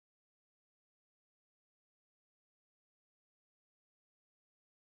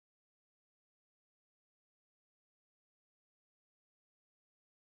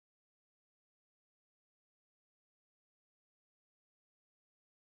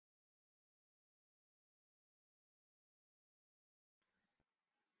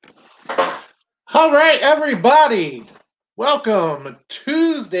All right, everybody. Welcome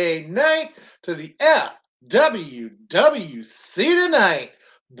Tuesday night to the FWWC tonight.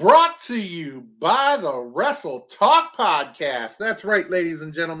 Brought to you by the Wrestle Talk Podcast. That's right, ladies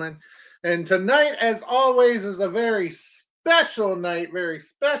and gentlemen. And tonight, as always, is a very special night, very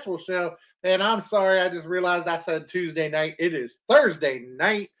special show. And I'm sorry, I just realized I said Tuesday night. It is Thursday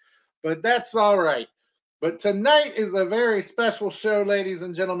night, but that's all right. But tonight is a very special show, ladies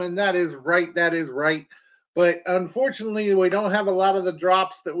and gentlemen. That is right. That is right. But unfortunately, we don't have a lot of the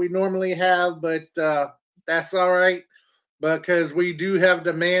drops that we normally have, but that's all right because we do have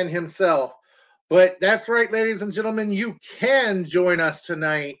the man himself. But that's right, ladies and gentlemen. You can join us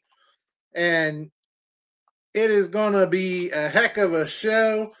tonight, and it is going to be a heck of a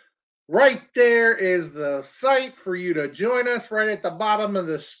show. Right there is the site for you to join us right at the bottom of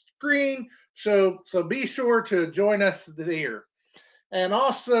the screen. So be sure to join us there. And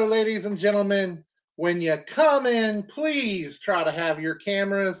also, ladies and gentlemen, when you come in, please try to have your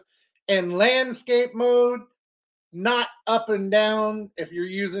cameras in landscape mode, not up and down if you're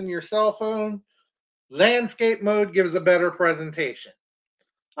using your cell phone. Landscape mode gives a better presentation.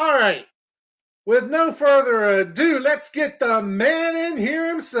 All right. With no further ado, let's get the man in here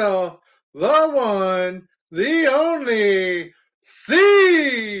himself, the one, the only,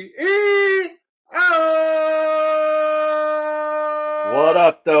 CEO. What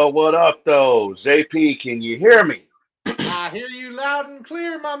up, though? What up, though? JP, can you hear me? I hear you loud and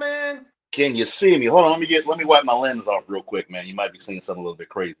clear, my man. Can you see me? Hold on, let me wipe my lens off real quick, man. You might be seeing something a little bit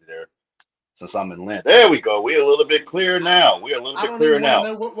crazy there since I'm in lens. There we go. We're a little bit clear now. We're a little bit clearer now. I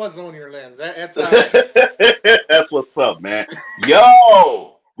don't even know what was on your lens. That's all right. That's what's up, man.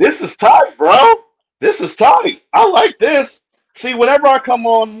 Yo, this is tight, bro. This is tight. I like this. See, whenever I come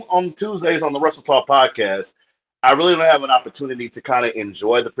on Tuesdays on the Wrestle Talk podcast, I really don't have an opportunity to kind of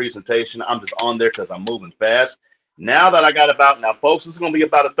enjoy the presentation. I'm just on there because I'm moving fast. Now that I got now, folks, this is going to be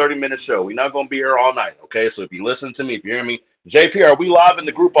about a 30-minute show. We're not going to be here all night, okay? So if you listen to me, if you hear me, JP, are we live in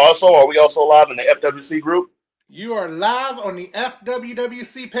the group also? Are we also live in the FWC group? You are live on the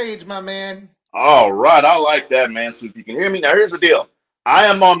FWWC page, my man. All right. I like that, man. So if you can hear me, now here's the deal. I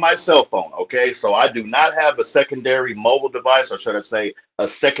am on my cell phone, okay? So I do not have a secondary mobile device, or should I say a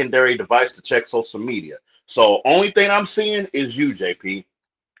secondary device to check social media. So only thing I'm seeing is you, JP.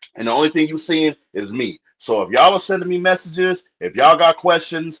 And the only thing you're seeing is me. So if y'all are sending me messages, if y'all got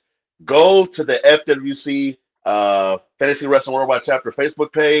questions, go to the FWC Fantasy Wrestling Worldwide Chapter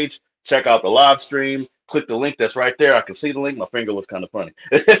Facebook page, check out the live stream, click the link that's right there. I can see the link. My finger looks kind of funny.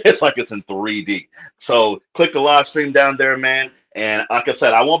 It's like it's in 3D. So click the live stream down there, man. And like I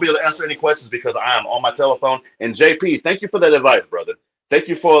said, I won't be able to answer any questions because I am on my telephone. And JP, thank you for that advice, brother. Thank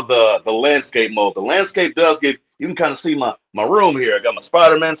you for the landscape mode. The landscape does give, you can kind of see my room here. I got my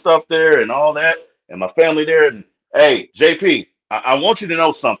Spider-Man stuff there and all that, and my family there. And hey, JP, I want you to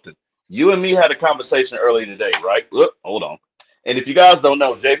know something. You and me had a conversation earlier today, right? Look, hold on. And if you guys don't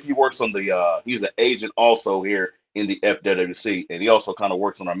know, JP works on he's an agent also here in the FWWC, and he also kind of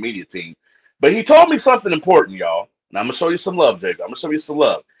works on our media team. But he told me something important, y'all. And I'm going to show you some love, JP. I'm going to show you some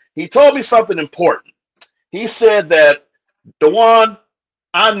love. He told me something important. He said that, DeJuan,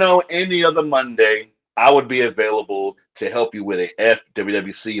 I know any other Monday I would be available to help you with a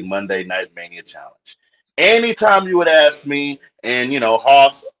FWWC Monday Night Mania Challenge. Anytime you would ask me, and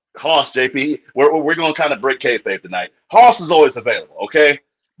Hoss, JP, we're going to kind of break kayfabe tonight. Hoss is always available, okay?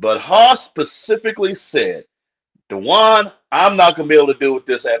 But Hoss specifically said, DeJuan, I'm not going to be able to do it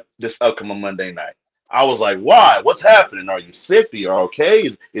this upcoming Monday night. I was like, why? What's happening? Are you sick? Are you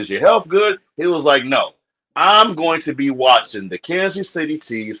okay? Is your health good? He was like, no. I'm going to be watching the Kansas City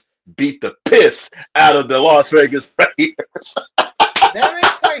Chiefs beat the piss out of the Las Vegas Raiders. That ain't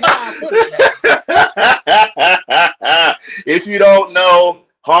quite how I put it. If you don't know,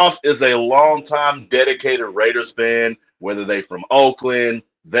 Hoss is a longtime dedicated Raiders fan, whether they from Oakland,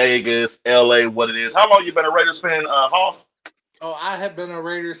 Vegas, LA, what it is. How long you been a Raiders fan, Hoss? Oh, I have been a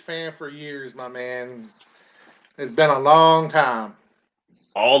Raiders fan for years, my man. It's been a long time.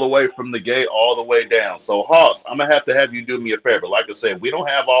 All the way from the gate, all the way down. So, Hoss, I'm going to have you do me a favor. Like I said, we don't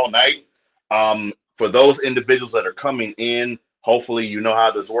have all night. For those individuals that are coming in, hopefully you know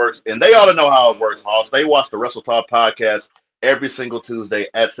how this works. And they ought to know how it works, Hoss. They watch the Wrestle Talk podcast every single Tuesday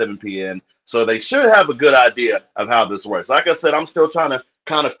at 7 p.m. So they should have a good idea of how this works. Like I said, I'm still trying to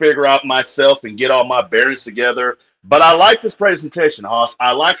kind of figure out myself and get all my bearings together. But I like this presentation, Hoss.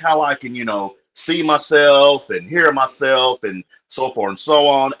 I like how I can, see myself and hear myself and so forth and so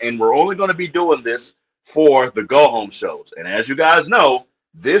on. And we're only going to be doing this for the go-home shows. And as you guys know,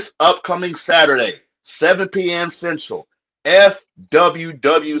 this upcoming Saturday, 7 p.m. Central,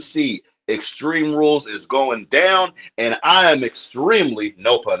 FWWC Extreme Rules is going down, and I am extremely,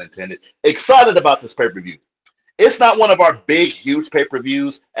 no pun intended, excited about this pay-per-view. It's not one of our big, huge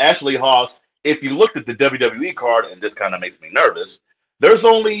pay-per-views. Ashley Haas, if you looked at the WWE card, and this kind of makes me nervous, there's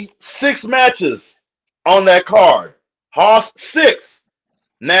only 6 matches on that card. Haas, 6.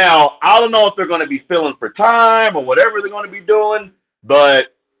 Now, I don't know if they're going to be filling for time or whatever they're going to be doing,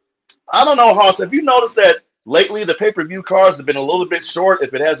 but I don't know, Haas. Have you noticed that lately the pay-per-view cards have been a little bit short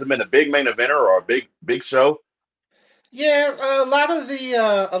if it hasn't been a big main eventer or a big show? Yeah, a lot of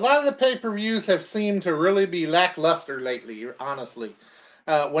the pay-per-views have seemed to really be lackluster lately, honestly,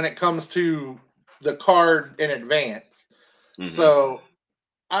 when it comes to the card in advance. Mm-hmm. So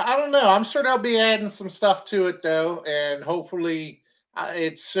I don't know. I'm sure they'll be adding some stuff to it though, and hopefully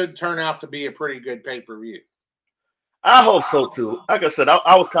it should turn out to be a pretty good pay-per-view. I hope so too. Like I said,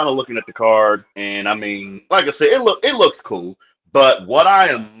 I was kind of looking at the card, and I mean, like I said, it looks cool. But what I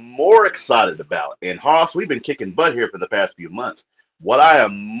am more excited about, and Haas, we've been kicking butt here for the past few months. What I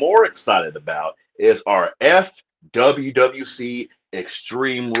am more excited about is our FWWC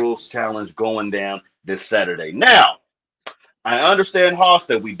Extreme Rules Challenge going down this Saturday. Now, I understand, Haas,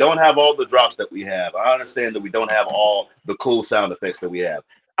 that we don't have all the drops that we have. I understand that we don't have all the cool sound effects that we have.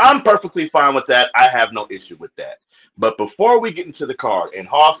 I'm perfectly fine with that. I have no issue with that. But before we get into the card, and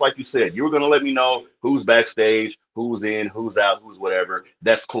Haas, like you said, you were going to let me know who's backstage, who's in, who's out, who's whatever.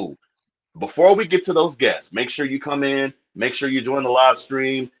 That's cool. Before we get to those guests, make sure you come in, make sure you join the live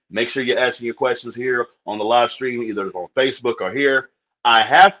stream, make sure you're asking your questions here on the live stream, either on Facebook or here. I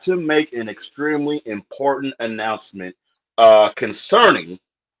have to make an extremely important announcement concerning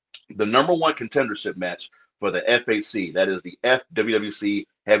the number 1 contendership match for the FHC. That is the FWWC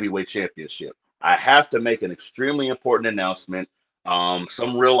Heavyweight Championship. I have to make an extremely important announcement.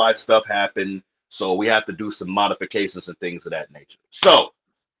 Some real life stuff happened, so we have to do some modifications and things of that nature. So,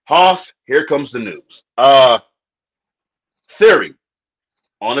 Haas, here comes the news. Theory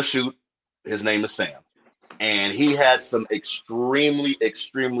on a shoot, his name is Sam, and he had some extremely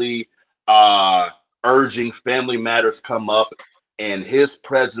urging family matters come up, and his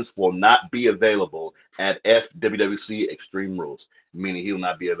presence will not be available at FWWC Extreme Rules, meaning he will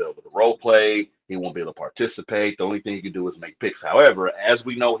not be available to role play. He won't be able to participate. The only thing he can do is make picks. However, as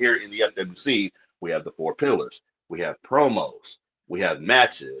we know here in the FWC, we have the 4 pillars. We have promos. We have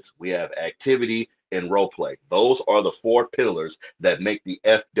matches. We have activity and role play. Those are the 4 pillars that make the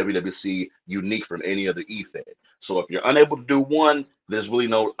FWWC unique from any other EFED. So if you're unable to do one, there's really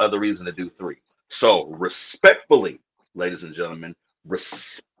no other reason to do 3. So respectfully, ladies and gentlemen,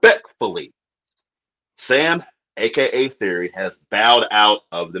 respectfully, Sam, aka Theory, has bowed out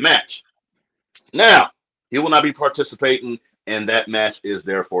of the match. Now, he will not be participating, and that match is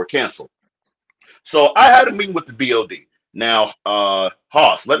therefore canceled. So I had a meeting with the BOD. Now,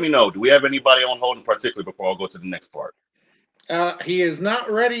 Haas, let me know. Do we have anybody on hold in particular before I go to the next part? He is not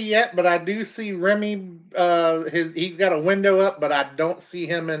ready yet, but I do see Remy. He's got a window up, but I don't see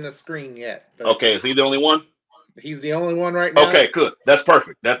him in the screen yet. But okay, is he the only one? He's the only one right now. Okay, good. That's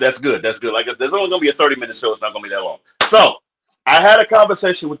perfect. That's good. That's good. Like I said, there's only going to be a 30-minute show. It's not going to be that long. So I had a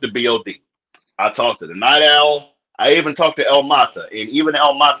conversation with the BOD. I talked to the Night Owl. I even talked to El Mata, and even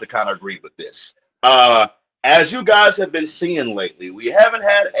El Mata kind of agreed with this. As you guys have been seeing lately, we haven't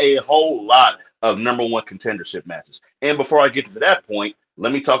had a whole lot of number 1 contendership matches. And before I get to that point,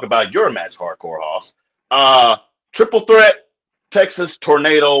 let me talk about your match, Hardcore Hoss. Triple threat, Texas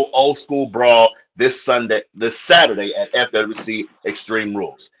Tornado, old school brawl this Saturday at FWC Extreme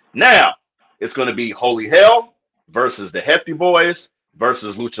Rules. Now, it's going to be Holy Hell versus the Hefty Boys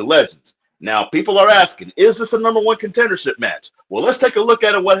versus Lucha Legends. Now, people are asking, is this a number 1 contendership match? Well, let's take a look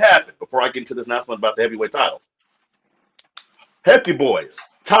at what happened before I get into this announcement about the heavyweight title. Hefty Boys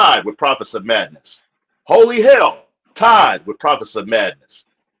tied with Prophets of Madness. Holy Hell tied with Prophets of Madness.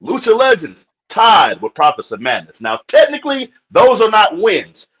 Lucha Legends tied with Prophets of Madness. Now, technically, those are not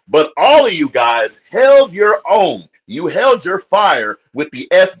wins, but all of you guys held your own. You held your fire with the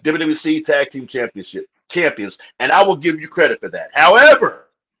FWWC Tag Team Champions, and I will give you credit for that. However,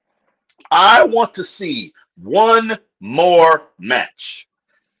 I want to see one more match.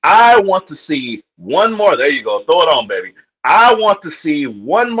 I want to see one more. There you go. Throw it on, baby. I want to see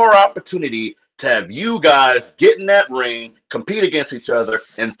one more opportunity to have you guys get in that ring, compete against each other,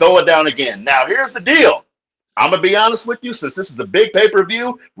 and throw it down again. Now, here's the deal. I'm going to be honest with you. Since this is a big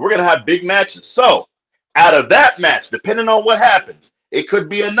pay-per-view, we're going to have big matches. So, out of that match, depending on what happens, it could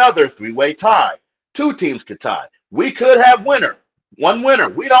be another 3-way tie. 2 teams could tie. We could have one winner.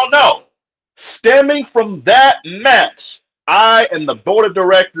 We don't know. Stemming from that match, I and the board of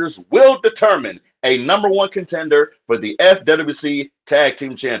directors will determine a number one contender for the FWC Tag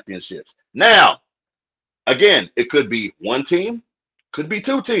Team Championships. Now, again, it could be one team, could be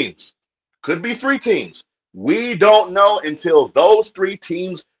two teams, could be three teams. We don't know until those three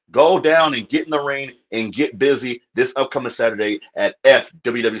teams go down and get in the ring and get busy this upcoming Saturday at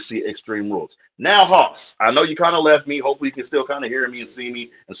FWWC Extreme Rules. Now, Hoss, I know you kind of left me. Hopefully, you can still kind of hear me and see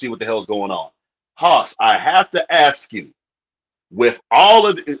me and see what the hell's going on. Hoss, I have to ask you, with all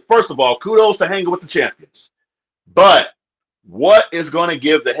of the, first of all, kudos to hanging with the champions. But what is going to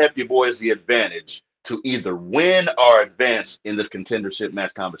give the Hefty Boys the advantage to either win or advance in this contendership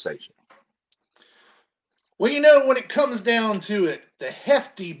match conversation? Well, you know, when it comes down to it, the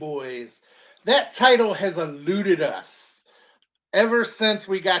Hefty Boys, that title has eluded us ever since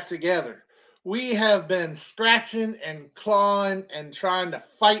we got together. We have been scratching and clawing and trying to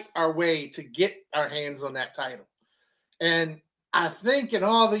fight our way to get our hands on that title. And I think in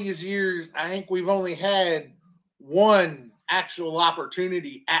all these years, I think we've only had one actual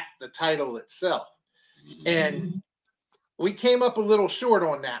opportunity at the title itself. And we came up a little short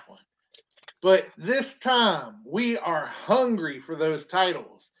on that one. But this time, we are hungry for those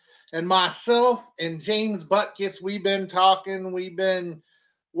titles. And myself and James Butkus, we've been talking, we've been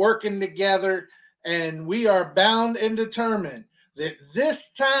working together, and we are bound and determined that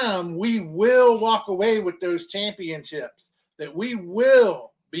this time we will walk away with those championships, that we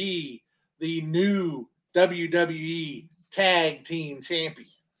will be the new WWE Tag Team Champions.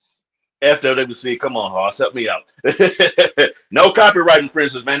 FWWC, come on, Hoss, help me out. No copyright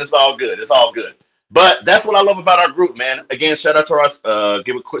infringements, man. It's all good. It's all good. But that's what I love about our group, man. Again, shout out to our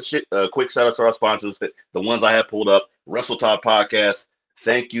give a quick shout out to our sponsors, the ones I have pulled up. Wrestle Talk Podcast.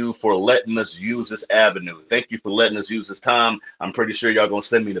 Thank you for letting us use this avenue. Thank you for letting us use this time. I'm pretty sure y'all gonna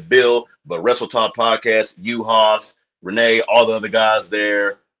send me the bill. But Wrestle Talk Podcast, you, Hoss, Renee, all the other guys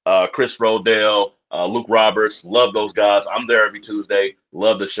there, Chris Rodell, Luke Roberts, love those guys. I'm there every Tuesday.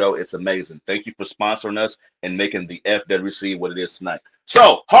 Love the show. It's amazing. Thank you for sponsoring us and making the FWC what it is tonight.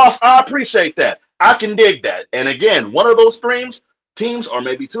 So, Hoss, I appreciate that. I can dig that. And again, one of those teams, or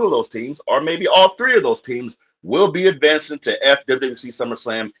maybe two of those teams, or maybe all three of those teams will be advancing to FWC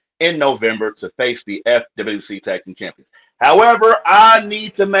SummerSlam in November to face the FWC Tag Team Champions. However, I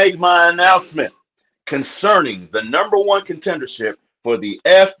need to make my announcement concerning the number one contendership for the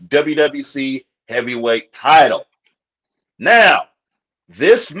FWWC Heavyweight title. Now,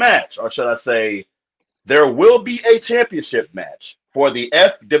 this match, or should I say, there will be a championship match for the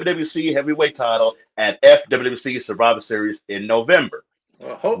FWWC Heavyweight title at FWWC Survivor Series in November.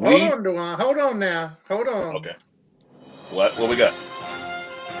 Well, hold on, Duane. Hold on now. Hold on. Okay. What we got?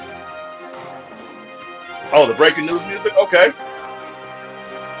 Oh, the breaking news music? Okay.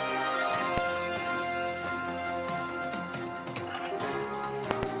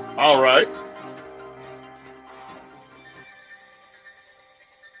 All right.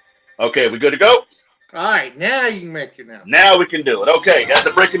 Okay, we good to go? All right, now you can make it now. Now we can do it. Okay, got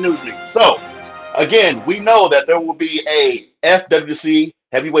the breaking news news. So, again, we know that there will be a FWC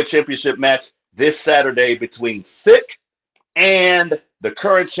Heavyweight Championship match this Saturday between Sick and the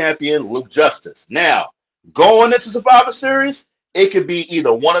current champion, Luke Justice. Now, going into Survivor Series, it could be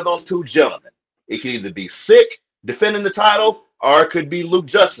either one of those two gentlemen. It could either be Sick defending the title, or it could be Luke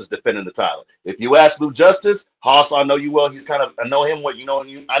Justice defending the title. If you ask Luke Justice, Hoss, I know you well. I know him well.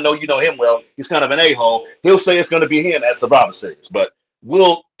 I know you know him well. He's kind of an a-hole. He'll say it's going to be him at Survivor Series, but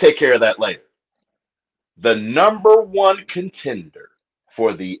we'll take care of that later. The number one contender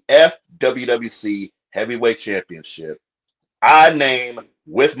for the FWWC Heavyweight Championship, I name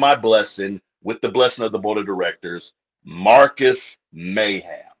with my blessing, with the blessing of the board of directors, Marcus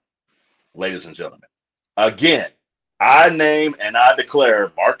Mayhem. Ladies and gentlemen, again, I name and I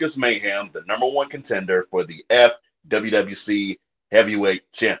declare Marcus Mayhem the number one contender for the FWWC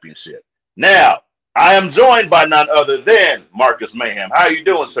Heavyweight Championship. Now, I am joined by none other than Marcus Mayhem. How are you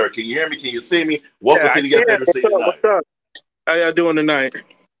doing, sir? Can you hear me? Can you see me? Welcome to the FWWC tonight. What's up? How y'all doing tonight?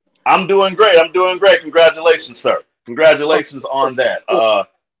 I'm doing great. Congratulations, sir. Congratulations on that.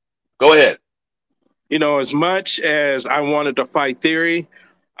 Go ahead. You know, as much as I wanted to fight Theory,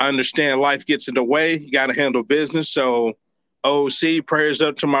 I understand life gets in the way. You got to handle business. So, OC, prayers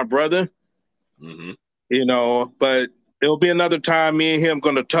up to my brother. Mm-hmm. You know, but there'll be another time me and him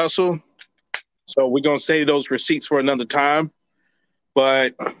going to tussle. So we're going to save those receipts for another time.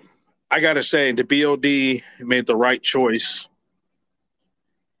 But I got to say, the BOD made the right choice.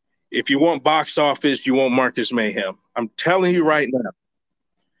 If you want box office, you want Marcus Mayhem. I'm telling you right now.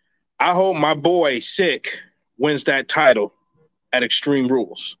 I hope my boy, Sick, wins that title at Extreme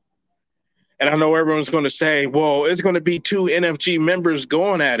Rules. And I know everyone's going to say, well, it's going to be two NFG members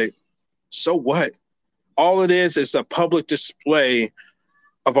going at it. So what? All it is a public display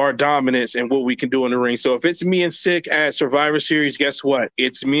of our dominance and what we can do in the ring. So if it's me and Sick at Survivor Series, guess what?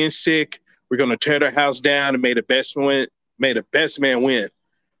 It's me and Sick. We're going to tear the house down and may the best man win.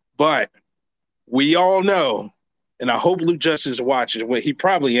 But we all know, and I hope Luke Justice watches. Well, he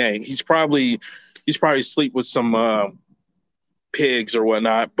probably ain't. He's probably asleep with some pigs or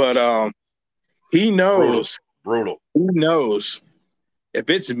whatnot. But he knows. Brutal. He knows if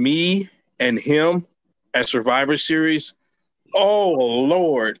it's me and him at Survivor Series. Oh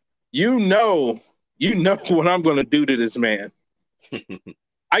Lord, you know what I'm going to do to this man.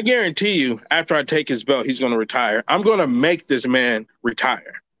 I guarantee you, after I take his belt, he's going to retire. I'm going to make this man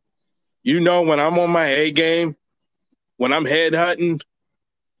retire. You know, when I'm on my A game, when I'm head hunting,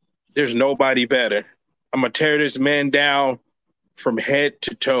 there's nobody better. I'm going to tear this man down from head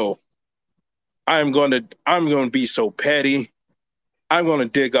to toe. I'm going to be so petty. I'm going to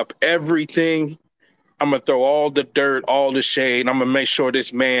dig up everything. I'm going to throw all the dirt, all the shade. I'm going to make sure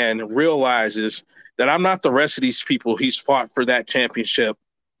this man realizes that I'm not the rest of these people he's fought for that championship.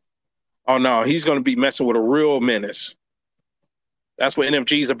 Oh, no, he's going to be messing with a real menace. That's what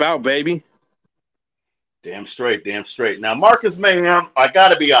NFG is about, baby. Damn straight, damn straight. Now, Marcus Mayhem, I got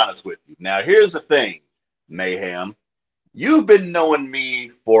to be honest with you. Now, here's the thing, Mayhem. You've been knowing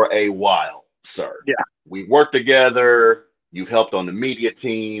me for a while, sir. Yeah. We worked together. You've helped on the media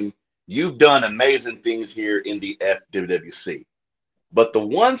team. You've done amazing things here in the FWWC. But the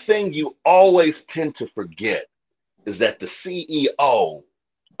one thing you always tend to forget is that the CEO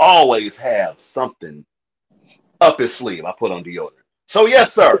always have something up his sleeve. I put on deodorant. So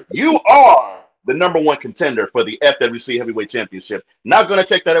yes, sir, you are the number one contender for the FWC Heavyweight Championship. Not going to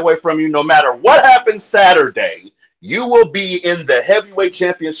take that away from you. No matter what happens Saturday, you will be in the Heavyweight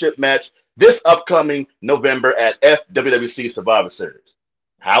Championship match this upcoming November at FWWC Survivor Series.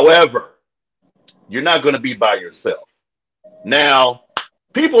 However, you're not going to be by yourself. Now,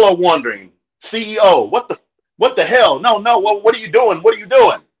 people are wondering, CEO, what the hell? No, what are you doing? What are you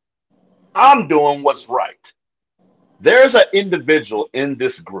doing? I'm doing what's right. There's an individual in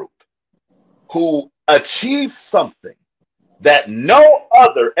this group who achieved something that no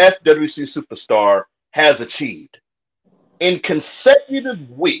other FWC superstar has achieved. In consecutive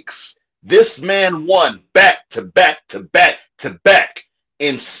weeks, this man won back to back to back to back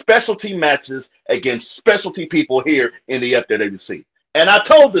in specialty matches against specialty people here in the FWC. And I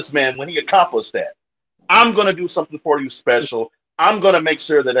told this man when he accomplished that, I'm going to do something for you special. I'm going to make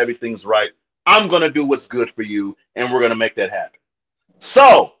sure that everything's right. I'm going to do what's good for you, and we're going to make that happen.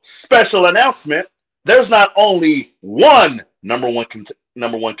 So, special announcement, there's not only one number one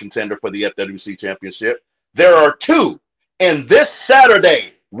contender for the FWC Championship, there are two. And this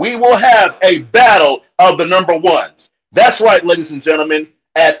Saturday, we will have a battle of the number ones. That's right, ladies and gentlemen,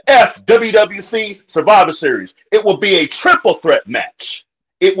 at FWWC Survivor Series. It will be a triple threat match.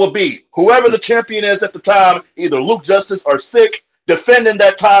 It will be whoever the champion is at the time, either Luke Justice or Sick, defending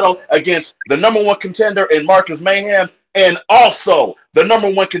that title against the number one contender in Marcus Mayhem, and also the number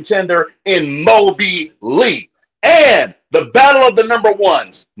one contender in Moby Lee. And the battle of the number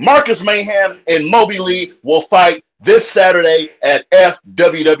ones, Marcus Mayhem and Moby Lee, will fight this Saturday at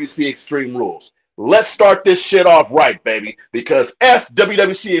FWWC Extreme Rules. Let's start this shit off right, baby, because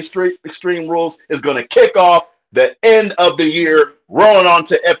FWWC Extreme Rules is going to kick off the end of the year, rolling on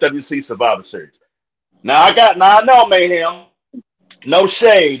to FWC Survivor Series. Now I know, Mayhem, no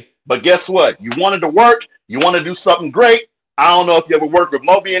shade, but guess what? You wanted to work, you want to do something great. I don't know if you ever worked with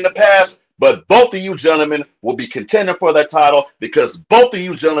Moby in the past, but both of you gentlemen will be contending for that title because both of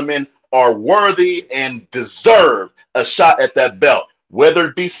you gentlemen are worthy and deserve a shot at that belt, whether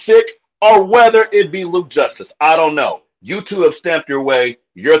it be Sick or whether it be Luke Justice. I don't know. You two have stamped your way.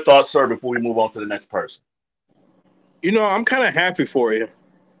 Your thoughts, sir, before we move on to the next person. You know, I'm kind of happy for you.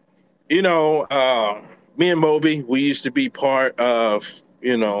 You know, me and Moby, we used to be part of,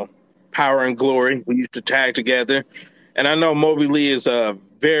 you know, Power and Glory. We used to tag together. And I know Moby Lee is a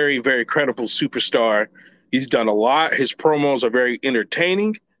very, very credible superstar. He's done a lot. His promos are very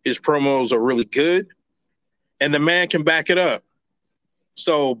entertaining. His promos are really good. And the man can back it up.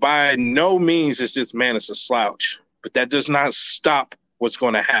 So by no means is this man is a slouch. But that does not stop what's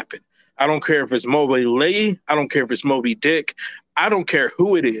going to happen. I don't care if it's Moby Lee. I don't care if it's Moby Dick. I don't care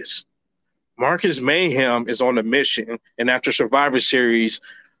who it is. Marcus Mayhem is on a mission. And after Survivor Series,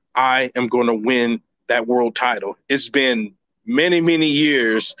 I am going to win that world title. It's been many, many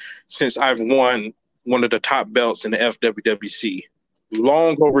years since I've won one of the top belts in the FWWC.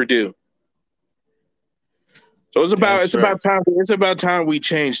 Long overdue. So it's about time we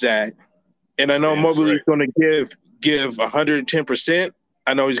change that. And I know Damn Mobley's straight. going to give 110%.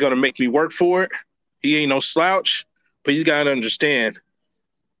 I know he's going to make me work for it. He ain't no slouch, but he's got to understand,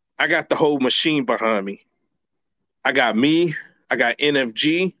 I got the whole machine behind me. I got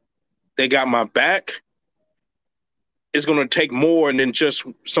NFG. They got my back. It's going to take more than just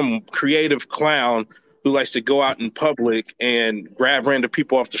some creative clown who likes to go out in public and grab random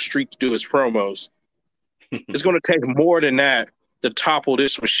people off the street to do his promos. It's going to take more than that to topple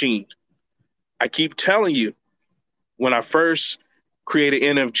this machine. I keep telling you, when I first created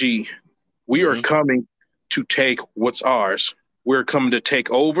NFG, we are coming to take what's ours. We're coming to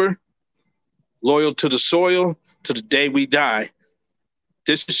take over, loyal to the soil, to the day we die.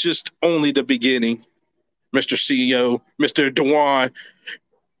 This is just only the beginning, Mr. CEO, Mr. Dewan.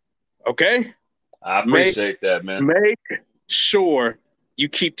 Okay? I appreciate that, man. Make sure you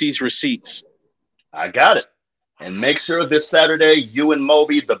keep these receipts. I got it. And make sure this Saturday, you and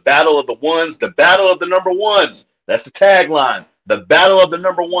Moby, the battle of the ones, the battle of the number ones. That's the tagline. The battle of the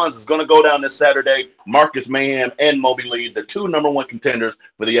number ones is going to go down this Saturday. Marcus Mayhem and Moby Lee, the two number one contenders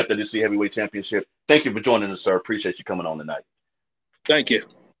for the FWC Heavyweight Championship. Thank you for joining us, sir. Appreciate you coming on tonight. Thank you.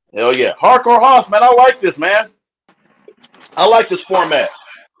 Hell yeah. Hardcore Hoss, man. I like this, man. I like this format.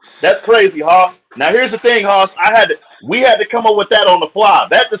 That's crazy, Hoss. Now, here's the thing, Hoss. We had to come up with that on the fly.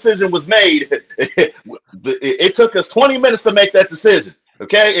 That decision was made. It took us 20 minutes to make that decision,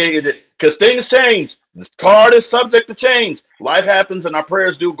 okay? Because things change. The card is subject to change. Life happens, and our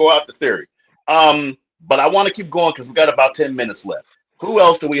prayers do go out to theory. But I want to keep going because we got about 10 minutes left. Who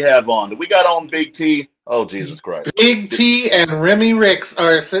else do we have on? We got on Big T. Oh, Jesus Christ. Big T and Remy Ricks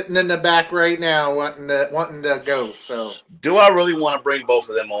are sitting in the back right now wanting to go. So, do I really want to bring both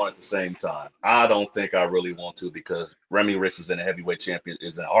of them on at the same time? I don't think I really want to because Remy Ricks is in a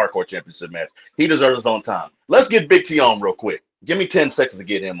hardcore championship match. He deserves his own time. Let's get Big T on real quick. Give me 10 seconds to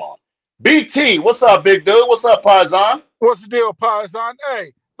get him on. Big T, what's up, big dude? What's up, Paisan? What's the deal, Paisan?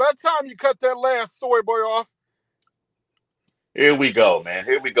 Hey, by the time you cut that last soy boy off. Here we go, man.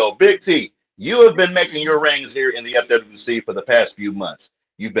 Here we go. Big T, you have been making your rings here in the FWC for the past few months.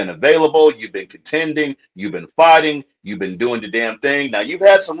 You've been available. You've been contending. You've been fighting. You've been doing the damn thing. Now, you've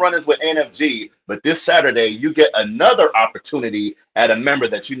had some run-ins with NFG, but this Saturday, you get another opportunity at a member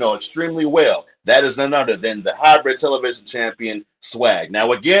that you know extremely well. That is none other than the hybrid television champion, Swag.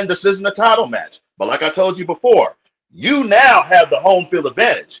 Now, again, this isn't a title match, but like I told you before, you now have the home field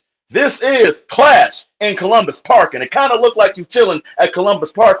advantage. This is Clash in Columbus Park, and it kind of looked like you're chilling at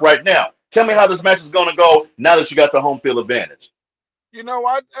Columbus Park right now. Tell me how this match is going to go now that you got the home field advantage. You know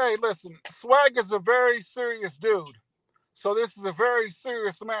what? Hey, listen, Swag is a very serious dude. So this is a very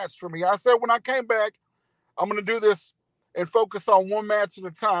serious match for me. I said when I came back, I'm going to do this and focus on one match at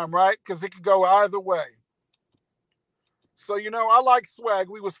a time, right? Because it could go either way. So, you know, I like Swag.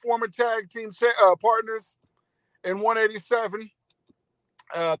 We was former tag team partners in 187.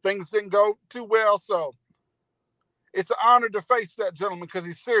 Things didn't go too well, so it's an honor to face that gentleman because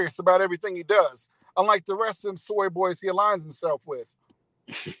he's serious about everything he does. Unlike the rest of them soy boys he aligns himself with.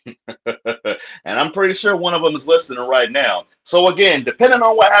 And I'm pretty sure one of them is listening right now. So again, depending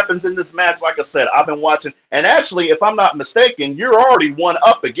on what happens in this match, like I said, I've been watching. And actually, if I'm not mistaken, you're already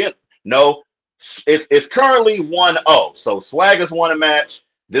 1-up again. No, it's currently 1-0. So Swag has won a match.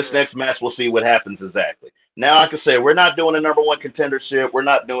 This next match, we'll see what happens exactly. Now, like I said, we're not doing a number one contendership. We're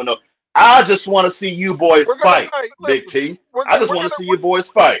not doing I just want to see you boys fight, Big T. I just want to see you boys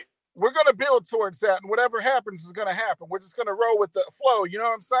fight. We're going to build towards that, and whatever happens is going to happen. We're just going to roll with the flow. You know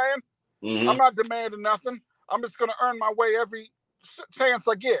what I'm saying? Mm-hmm. I'm not demanding nothing. I'm just going to earn my way every chance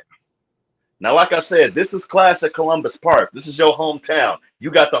I get. Now, like I said, this is Clash at Columbus Park. This is your hometown.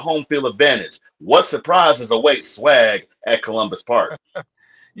 You got the home field advantage. What surprises await Swag at Columbus Park?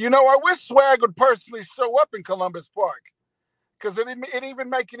 You know, I wish Swag would personally show up in Columbus Park because it even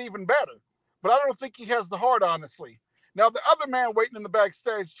make it even better. But I don't think he has the heart, honestly. Now, the other man waiting in the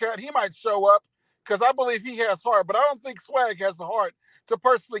backstage chat, he might show up because I believe he has heart. But I don't think Swag has the heart to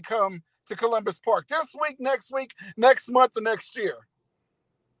personally come to Columbus Park this week, next month, or next year.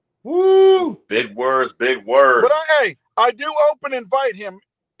 Woo! Big words, big words. But I do open invite him.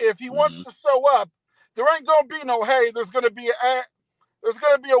 If he wants to show up, there ain't going to be no, hey, there's going to be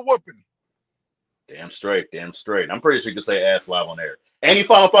a whooping. Damn straight, damn straight. I'm pretty sure you can say ass live on air. Any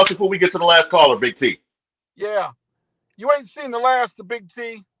final thoughts before we get to the last caller, Big T? Yeah. You ain't seen the last of Big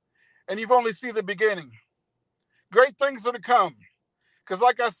T, and you've only seen the beginning. Great things are to come. Because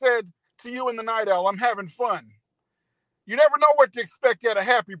like I said to you in the Night Owl, I'm having fun. You never know what to expect at a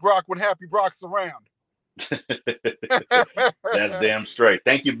Happy Brock when Happy Brock's around. That's damn straight.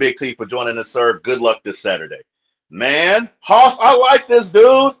 Thank you, Big T, for joining us, sir. Good luck this Saturday. Man, Hoss, I like this,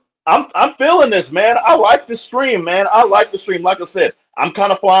 dude. I'm feeling this, man. I like the stream, man. I like the stream. Like I said, I'm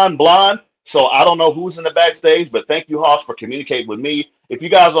kind of flying blind, so I don't know who's in the backstage. But thank you, Hoss, for communicating with me. If you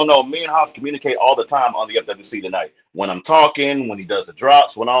guys don't know, me and Hoss communicate all the time on the FWC tonight. When I'm talking, when he does the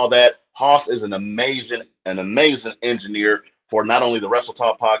drops, when all that. Hoss is an amazing engineer for not only the Wrestle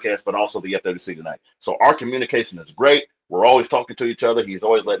Talk podcast, but also the FWC tonight. So our communication is great. We're always talking to each other. He's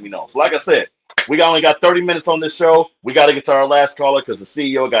always letting me know. So, like I said, we only got 30 minutes on this show. We got to get to our last caller because the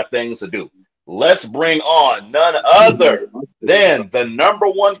CEO got things to do. Let's bring on none other than the number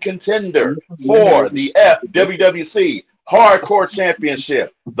one contender for the FWWC Hardcore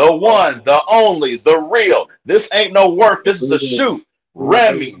Championship. The one, the only, the real. This ain't no work. This is a shoot.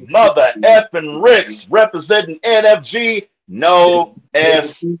 Remy, Mother effing Ricks, representing NFG. No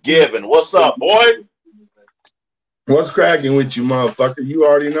S given. What's up, boy? What's cracking with you, motherfucker? You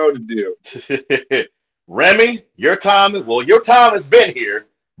already know the deal. Remy, your time has been here,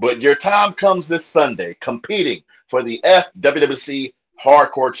 but your time comes this Sunday competing for the FWWC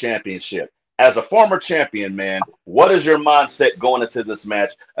Hardcore Championship. As a former champion, man, what is your mindset going into this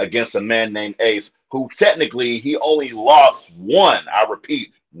match against a man named Ace, who technically he only lost one, I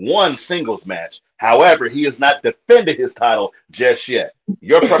repeat, one singles match. However, he has not defended his title just yet.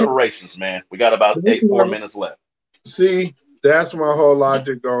 Your preparations, man. We got about 4 minutes left. See, that's my whole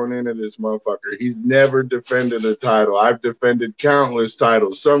logic going into this motherfucker. He's never defended a title. I've defended countless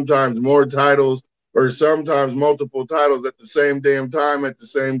titles, sometimes more titles or sometimes multiple titles at the same damn time at the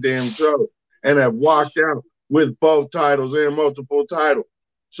same damn show, and have walked out with both titles and multiple titles.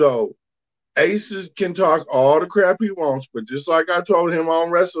 So Aces can talk all the crap he wants, but just like I told him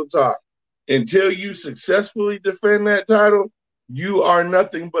on Wrestle Talk, until you successfully defend that title, you are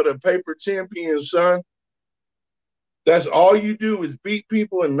nothing but a paper champion, son. That's all you do is beat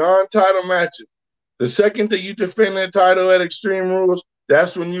people in non-title matches. The second that you defend that title at Extreme Rules,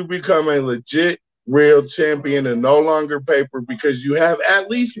 that's when you become a legit, real champion and no longer paper, because you have at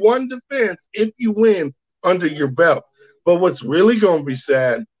least one defense if you win under your belt. But what's really going to be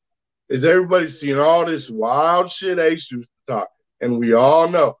sad is everybody's seeing all this wild shit Ace used to talk. And we all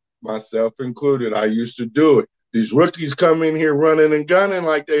know, myself included, I used to do it. These rookies come in here running and gunning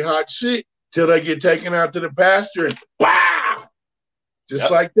like they hot shit till they get taken out to the pasture and wow! Just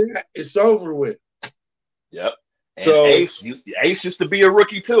like that, it's over with. Yep. And so Ace used to be a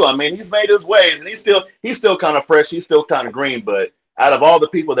rookie too. I mean, he's made his ways and he's still kind of fresh, he's still kind of green, but out of all the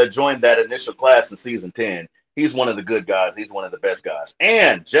people that joined that initial class in season 10, he's one of the good guys. He's one of the best guys.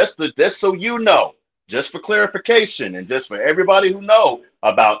 And just so you know, just for clarification and just for everybody who know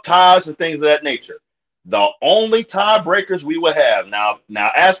about ties and things of that nature, the only tiebreakers we will have now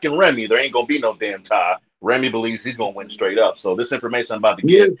asking Remy, there ain't gonna be no damn tie. Remy believes he's gonna win straight up. So this information I'm about to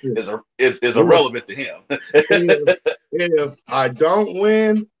give is irrelevant to him. if I don't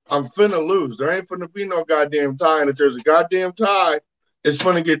win, I'm finna lose. There ain't finna be no goddamn tie. And if there's a goddamn tie, it's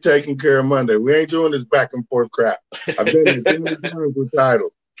finna get taken care of Monday. We ain't doing this back and forth crap. I've been in too many times with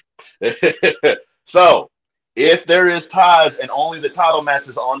titles. So if there is ties and only the title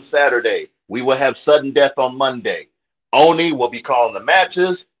matches on Saturday, we will have sudden death on Monday. Oni will be calling the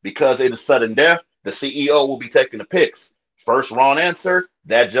matches because it is sudden death. The CEO will be taking the picks. First wrong answer,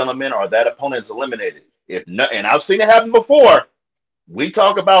 that gentleman or that opponent is eliminated. If not, and I've seen it happen before. We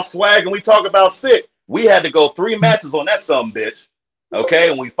talk about swag and we talk about sick. We had to go 3 matches on that bitch. Okay,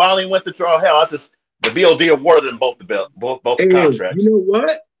 and we finally went to draw. Hell, the BOD awarded them both the contracts. You know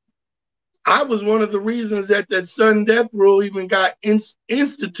what? I was one of the reasons that sudden death rule even got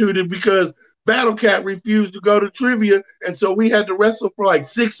instituted, because Battle Cat refused to go to trivia, and so we had to wrestle for like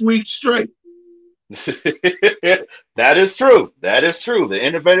 6 weeks straight. That is true. That is true. The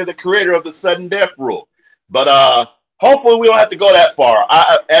innovator, the creator of the sudden death rule. But hopefully we don't have to go that far.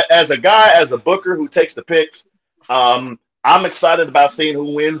 As a booker who takes the picks, I'm excited about seeing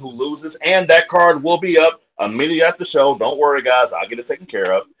who wins, who loses, and that card will be up immediately after the show. Don't worry, guys. I'll get it taken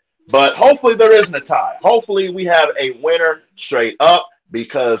care of. But hopefully there isn't a tie. Hopefully we have a winner straight up,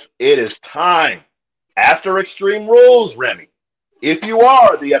 because it is time. After Extreme Rules, Remy, if you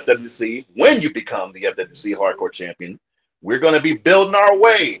are the FWC, when you become the FWC Hardcore Champion, we're going to be building our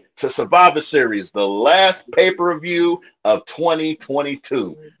way to Survivor Series, the last pay-per-view of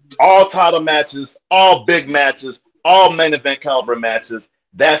 2022. All title matches, all big matches, all main event caliber matches.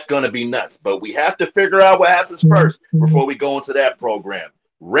 That's going to be nuts. But we have to figure out what happens first before we go into that program.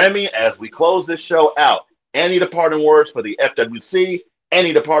 Remy, as we close this show out, any departing words for the FWC,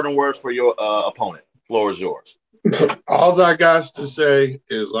 any departing words for your opponent? Floor is yours. All I got to say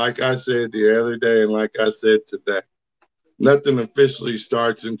is, like I said the other day and like I said today, nothing officially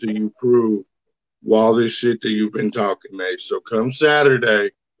starts until you prove all this shit that you've been talking, Nate. So come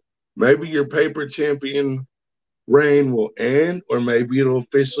Saturday, maybe your paper champion reign will end, or maybe it'll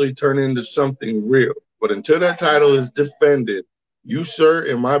officially turn into something real. But until that title is defended, you, sir,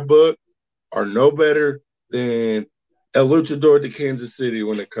 in my book, are no better than El Luchador de Kansas City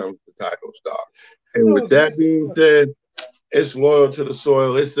when it comes to titles, dog. And with that being said, it's loyal to the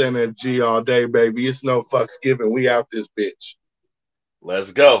soil. It's NFG all day, baby. It's no fucks given. We out this bitch.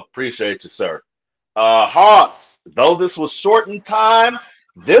 Let's go. Appreciate you, sir. Hoss, though this was short in time,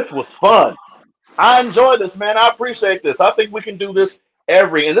 this was fun. I enjoy this, man. I appreciate this. I think we can do this and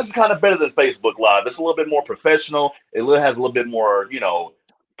this is kind of better than Facebook Live. It's a little bit more professional. It has a little bit more,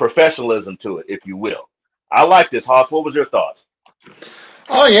 professionalism to it, if you will. I like this, Hoss. What was your thoughts?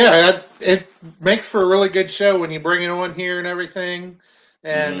 Oh yeah, it makes for a really good show when you bring it on here and everything,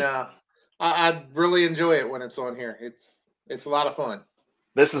 and I really enjoy it when it's on here. It's a lot of fun.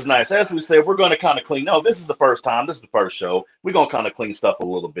 This is nice. As we said, we're going to kind of clean. No, this is the first time. This is the first show. We're going to kind of clean stuff a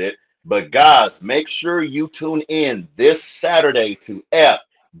little bit. But guys, make sure you tune in this Saturday to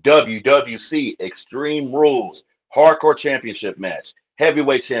FWWC Extreme Rules Hardcore Championship match,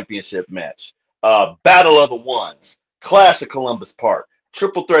 Heavyweight Championship match, Battle of the Ones, Clash of Columbus Park,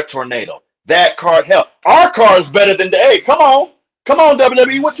 Triple Threat Tornado. That card, hell, our card is better than the. Hey, come on,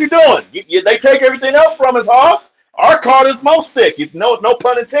 WWE, what you doing? They take everything else from us, Hoss. Our card is most sick. No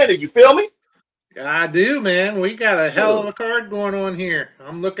pun intended. You feel me? I do, man. We got a hell of a card going on here.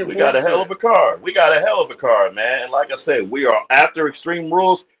 I'm looking forward to it. We got a hell of a card. We got a hell of a card, man. And like I said, we are after Extreme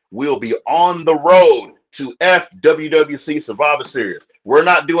Rules. We'll be on the road to FWWC Survivor Series. We're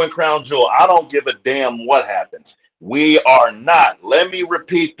not doing Crown Jewel. I don't give a damn what happens. We are not. Let me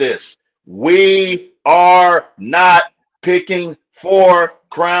repeat this. We are not picking for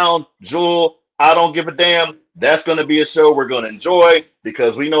Crown Jewel. I don't give a damn. That's going to be a show we're going to enjoy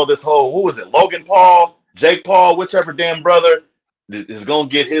because we know this whole, who was it, Logan Paul, Jake Paul, whichever damn brother is going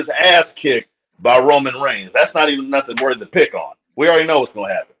to get his ass kicked by Roman Reigns. That's not even nothing worth to pick on. We already know what's going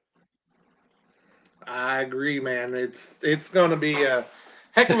to happen. I agree, man. It's going to be a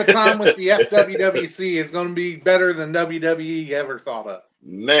heck of a time with the FWWC. It's going to be better than WWE ever thought of.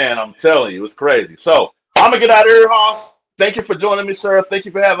 Man, I'm telling you, it's crazy. So I'm going to get out of here, Hoss. Thank you for joining me, sir. Thank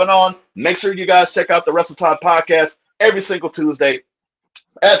you for having on. Make sure you guys check out the Wrestle Talk podcast every single Tuesday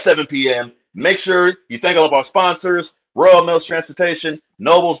at 7 p.m. Make sure you thank all of our sponsors, Royal Mills Transportation,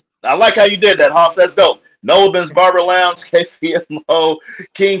 Nobles. I like how you did that, Hoss. That's dope. Noble Ben's Barber Lounge, KCMO,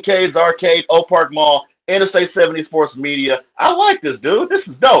 King Cade's Arcade, Oak Park Mall, Interstate 70 Sports Media. I like this, dude. This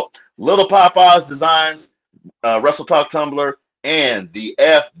is dope. Little Popeyes Designs, Wrestle Talk Tumblr, and the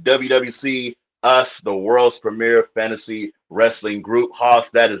FWWC Us, the world's premier fantasy wrestling group.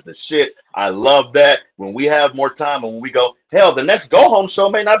 Hoss, that is the shit. I love that. When we have more time and when we go, hell, the next go home show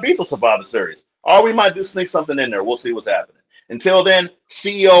may not be till Survivor Series. Or we might do sneak something in there. We'll see what's happening. Until then,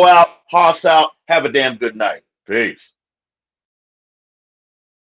 CEO out, Hoss out. Have a damn good night. Peace.